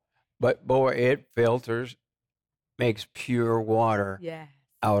straw, but boy, it filters, makes pure water Yes,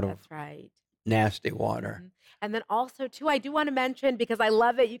 out of that's right. nasty water. Mhm. And then also, too, I do want to mention, because I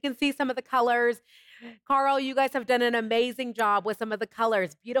love it, you can see some of the colors. Carl, you guys have done an amazing job with some of the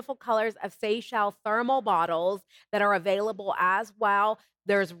colors, beautiful colors of Seychelles thermal bottles that are available as well.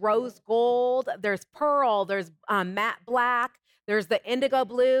 There's rose gold, there's pearl, there's matte black, there's the indigo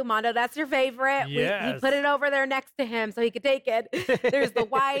blue. Mondo, that's your favorite. He Yes. put it over there next to him so he could take it. There's the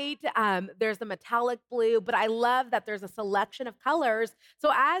white, there's the metallic blue, but I love that there's a selection of colors.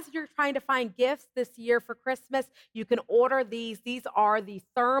 So as you're trying to find gifts this year for Christmas, you can order these. These are the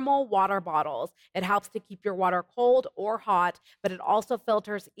thermal water bottles. It helps to keep your water cold or hot, but it also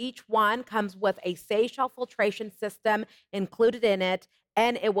filters. Each one comes with a Seychelles filtration system included in it,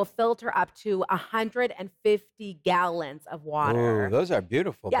 and it will filter up to 150 gallons of water. Ooh, those are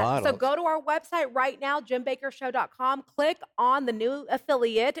beautiful Yeah, bottles. so go to our website right now, JimBakerShow.com. Click on the new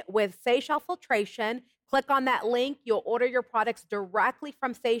affiliate with Seychelles Filtration. Click on that link. You'll order your products directly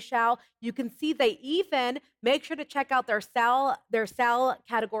from Seychelles. You can see they even make sure to check out their sell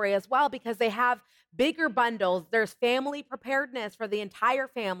category as well, because they have bigger bundles. There's family preparedness for the entire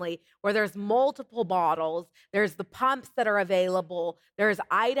family, where there's multiple bottles. There's the pumps that are available. There's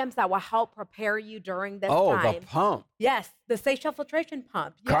items that will help prepare you during this time. The pump. Yes, the Seychelles filtration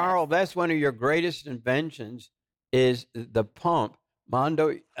pump. Yes. Carl, that's one of your greatest inventions is the pump. Mondo,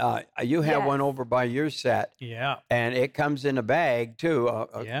 you have Yes. one over by your set, Yeah. and it comes in a bag, too,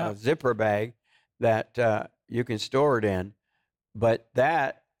 a zipper bag that you can store it in. But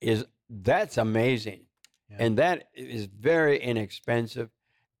that's amazing. Yeah. And that is very inexpensive,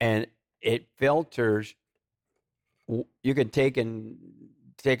 and it filters. You can take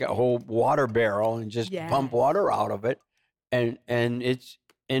a whole water barrel and just pump Yes. water out of it, and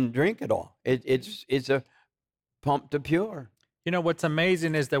drink it all. It's a pump to pure. You know, what's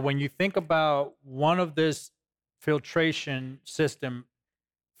amazing is that when you think about one of this filtration system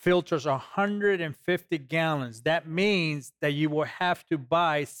filters 150 gallons, that means that you will have to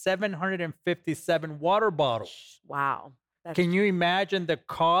buy 757 water bottles. Wow. That's Can you imagine the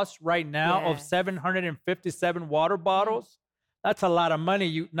cost right now of Yes. 757 water bottles? That's a lot of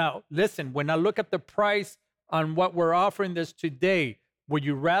money. Now, listen, when I look at the price on what we're offering this today, would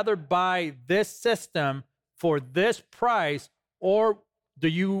you rather buy this system for this price, or do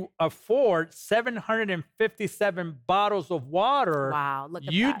you afford 757 bottles of water? Wow, look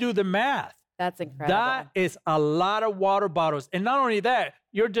at You that. do the math. That's incredible. That is a lot of water bottles. And not only that,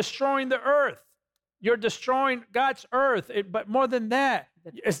 you're destroying the earth. You're destroying God's earth. But more than that,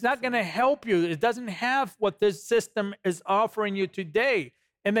 it's not going to help you. It doesn't have what this system is offering you today.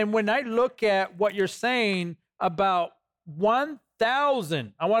 And then when I look at what you're saying about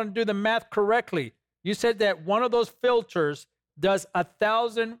 1,000, I want to do the math correctly. You said that one of those filters does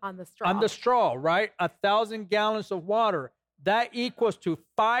 1,000 on the straw. on the straw, right? 1,000 gallons of water. That equals to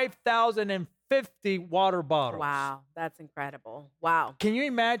 5,050 water bottles. Wow, that's incredible. Wow. Can you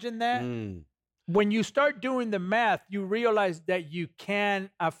imagine that? Mm. When you start doing the math, you realize that you can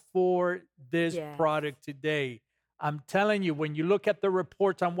afford this Yes. product today. I'm telling you, when you look at the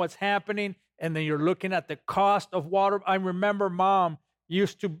reports on what's happening, and then you're looking at the cost of water. I remember Mom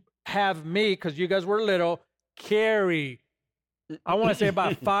used to have me, because you guys were little, carry, I want to say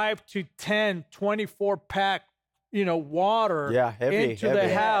about 5 to 10, 24-pack, water into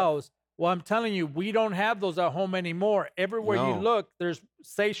the house. Well, I'm telling you, we don't have those at home anymore. Everywhere you look, there's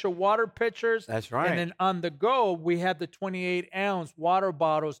Seychelles water pitchers. That's right. And then on the go, we have the 28-ounce water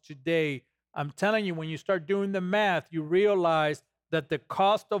bottles today. I'm telling you, when you start doing the math, you realize that the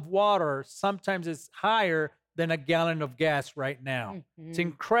cost of water sometimes is higher than a gallon of gas right now. Mm-hmm. It's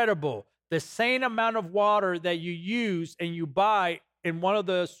incredible. The same amount of water that you use and you buy in one of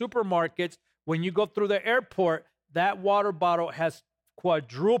the supermarkets, when you go through the airport, that water bottle has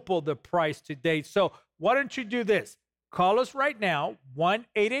quadrupled the price today. So why don't you do this? Call us right now,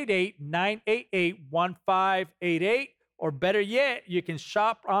 1-888-988-1588, or better yet, you can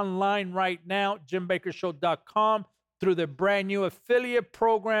shop online right now, JimBakkerShow.com, through the brand new affiliate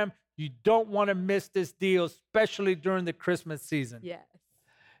program. You don't want to miss this deal, especially during the Christmas season. Yes.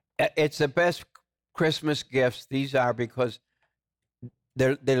 It's the best Christmas gifts. These are, because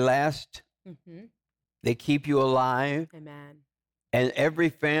they last. Mm-hmm. They keep you alive. Amen. And every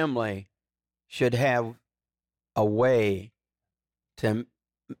family should have a way to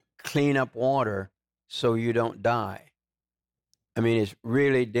clean up water so you don't die. I mean, it's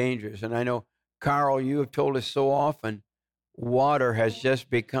really dangerous. And I know, Carl, you have told us so often, water has just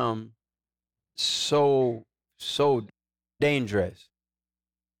become so dangerous.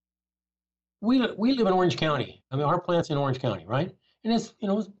 We live in Orange County. I mean, our plant's in Orange County, right? And it's,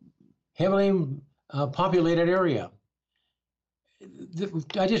 heavily populated area.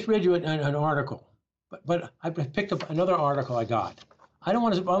 I just read you an article, but I picked up another article I got. I'm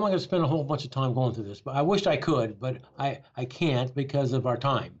not going to spend a whole bunch of time going through this, but I wished I could, but I can't because of our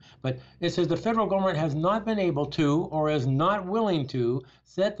time. But it says the federal government has not been able to, or is not willing to,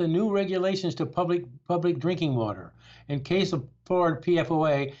 set the new regulations to public drinking water. In case of Florida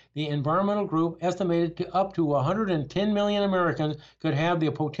PFOA, the environmental group estimated up to 110 million Americans could have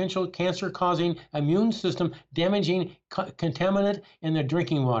the potential cancer-causing, immune system damaging contaminant in their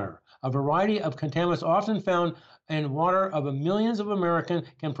drinking water. A variety of contaminants often found in water of millions of Americans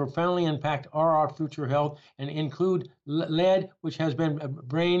can profoundly impact our future health and include lead, which has been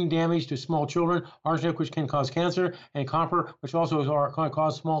brain damage to small children, arsenic, which can cause cancer, and copper, which also can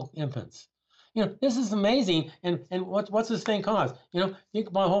cause small infants. This is amazing. And what's this thing cost? You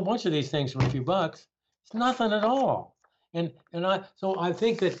can buy a whole bunch of these things for a few bucks. It's nothing at all. So I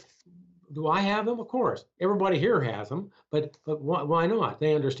think that, do I have them? Of course. Everybody here has them, but why not?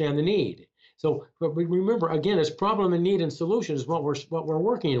 They understand the need. So, but remember, again, it's problem and need and solution is what we're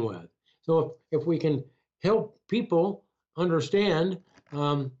working with. So if we can help people understand,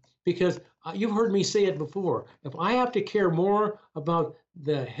 because you've heard me say it before, if I have to care more about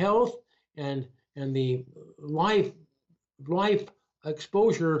the health and the life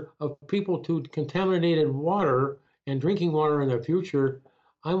exposure of people to contaminated water and drinking water in the future,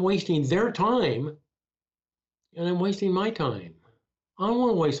 I'm wasting their time, and I'm wasting my time. I don't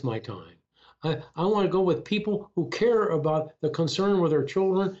want to waste my time. I want to go with people who care about the concern with their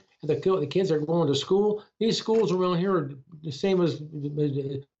children, and the kids are going to school. These schools around here are the same as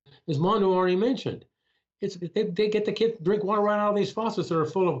Mondo already mentioned. They get the kids to drink water right out of these faucets that are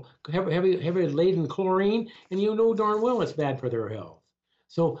full of heavy laden chlorine, and darn well it's bad for their health.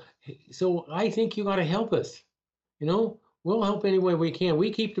 So I think you got to help us. We'll help any way we can.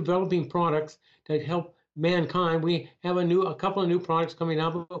 We keep developing products that help mankind. We have a couple of new products coming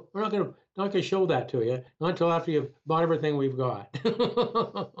out, but we're not going to show that to you, not until after you've bought everything we've got.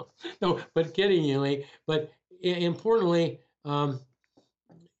 No, but kidding you, but importantly,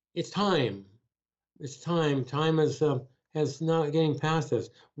 it's time. It's time. Time has not getting past us.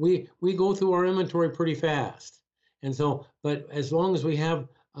 We go through our inventory pretty fast, and so. But as long as we have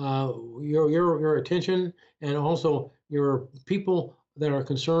your attention, and also your people that are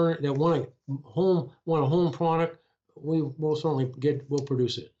concerned that want a home product, we will certainly we'll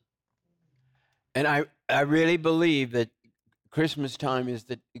produce it. And I really believe that Christmas time is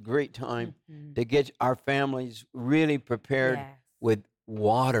the great time to get our families really prepared with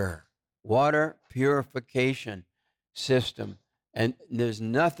water purification system. And there's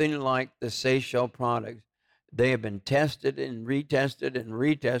nothing like the Seychelles products. They have been tested and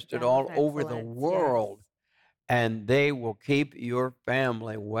retested all over the world. Yes. And they will keep your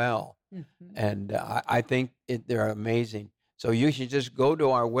family well. Mm-hmm. And I think they're amazing. So you should just go to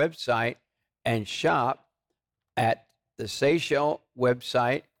our website and shop at the Seychelles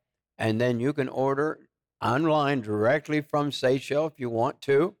website, and then you can order online directly from Seychelles if you want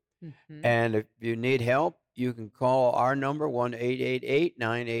to. Mm-hmm. And if you need help, you can call our number,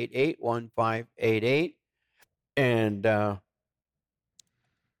 1-888-988-1588. And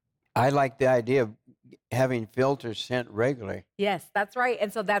I like the idea of having filters sent regularly. Yes, that's right.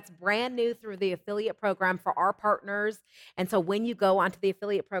 And so that's brand new through the affiliate program for our partners. And so when you go onto the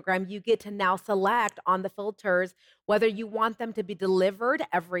affiliate program, you get to now select on the filters whether you want them to be delivered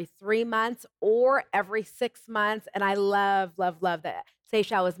every 3 months or every 6 months. And I love, love, love that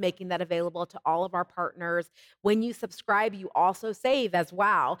Seychelles is making that available to all of our partners. When you subscribe, you also save as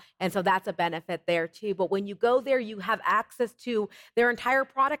well. And so that's a benefit there too. But when you go there, you have access to their entire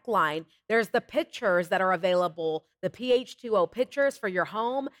product line. There's the pitchers that are available, the pH2O pitchers for your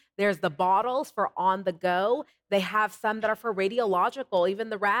home. There's the bottles for on the go. They have some that are for radiological. Even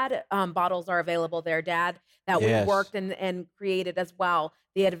the RAD bottles are available there, Dad, that Yes. we worked and created as well.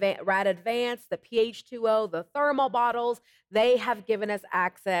 The RAD Advanced, the pH2O, the thermal bottles, they have given us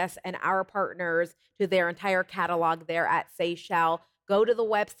access and our partners to their entire catalog there at Seychelles. Go to the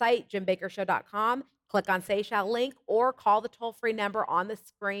website, JimBakkerShow.com, click on Seychelles link, or call the toll-free number on the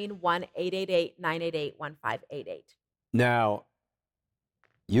screen, 1-888-988-1588. Now,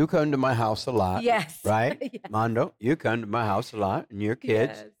 you come to my house a lot. Yes. Right? Yes. Mondo, you come to my house a lot, and your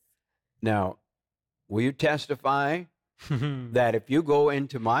kids. Yes. Now, will you testify that if you go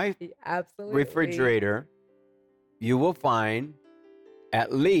into my Absolutely. refrigerator, you will find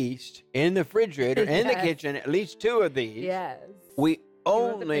at least in the refrigerator, in the Yes. kitchen, at least 2 of these. Yes. We Two of the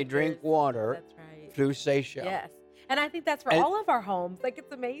only drink pitchers. water That's right. through Seychelles. Yes. And I think that's for And- all of our homes. Like,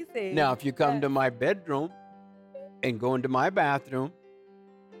 it's amazing. Now, if you come Yes. to my bedroom and go into my bathroom,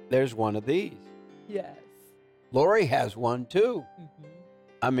 there's one of these. Yes. Lori has one too. Mhm.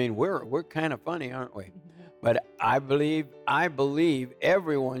 I mean, we're kind of funny, aren't we? But I believe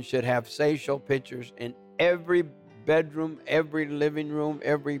everyone should have Seychelles pictures in every bedroom, every living room,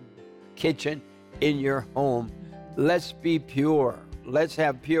 every kitchen in your home. Let's be pure. Let's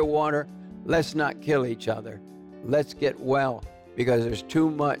have pure water. Let's not kill each other. Let's get well, because there's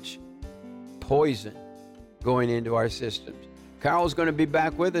too much poison going into our systems. Carol's going to be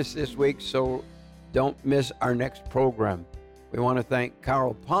back with us this week, so don't miss our next program. We want to thank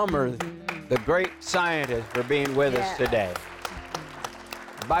Carol Palmer, the great scientist, for being with us today.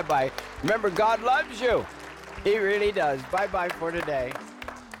 Bye-bye. Remember, God loves you. He really does. Bye-bye for today.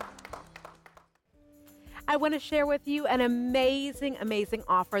 I want to share with you an amazing, amazing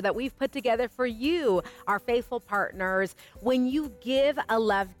offer that we've put together for you, our faithful partners. When you give a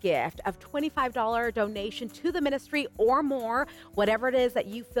love gift of $25 donation to the ministry or more, whatever it is that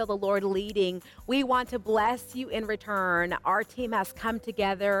you feel the Lord leading, we want to bless you in return. Our team has come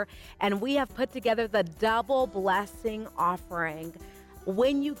together and we have put together the double blessing offering.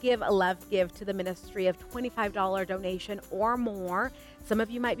 When you give a love gift to the ministry of $25 donation or more, some of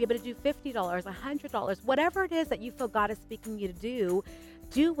you might be able to do $50, $100, whatever it is that you feel God is speaking you to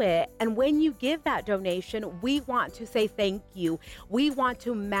do it. And when you give that donation, we want to say thank you. We want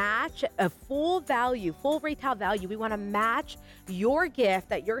to match a full value, full retail value. We want to match your gift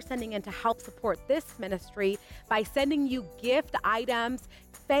that you're sending in to help support this ministry by sending you gift items,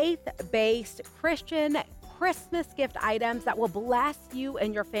 faith-based Christian Christmas gift items that will bless you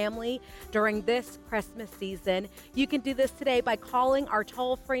and your family during this Christmas season. You can do this today by calling our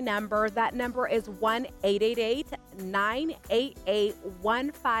toll-free number. That number is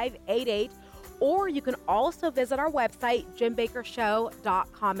 1-888-988-1588. Or you can also visit our website,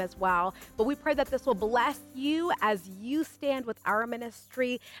 JimBakkerShow.com as well. But we pray that this will bless you as you stand with our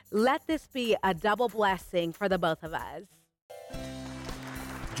ministry. Let this be a double blessing for the both of us.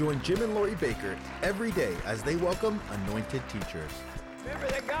 Join Jim and Lori Bakker every day as they welcome anointed teachers Remember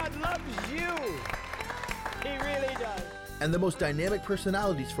that God loves you. He really does. and the most dynamic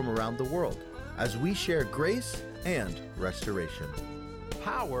personalities from around the world as we share grace and restoration.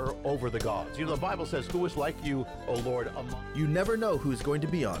 Power over the gods. You know, the Bible says, who is like you, O Lord, among... You never know who's going to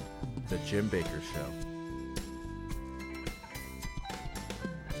be on The Jim Bakker Show.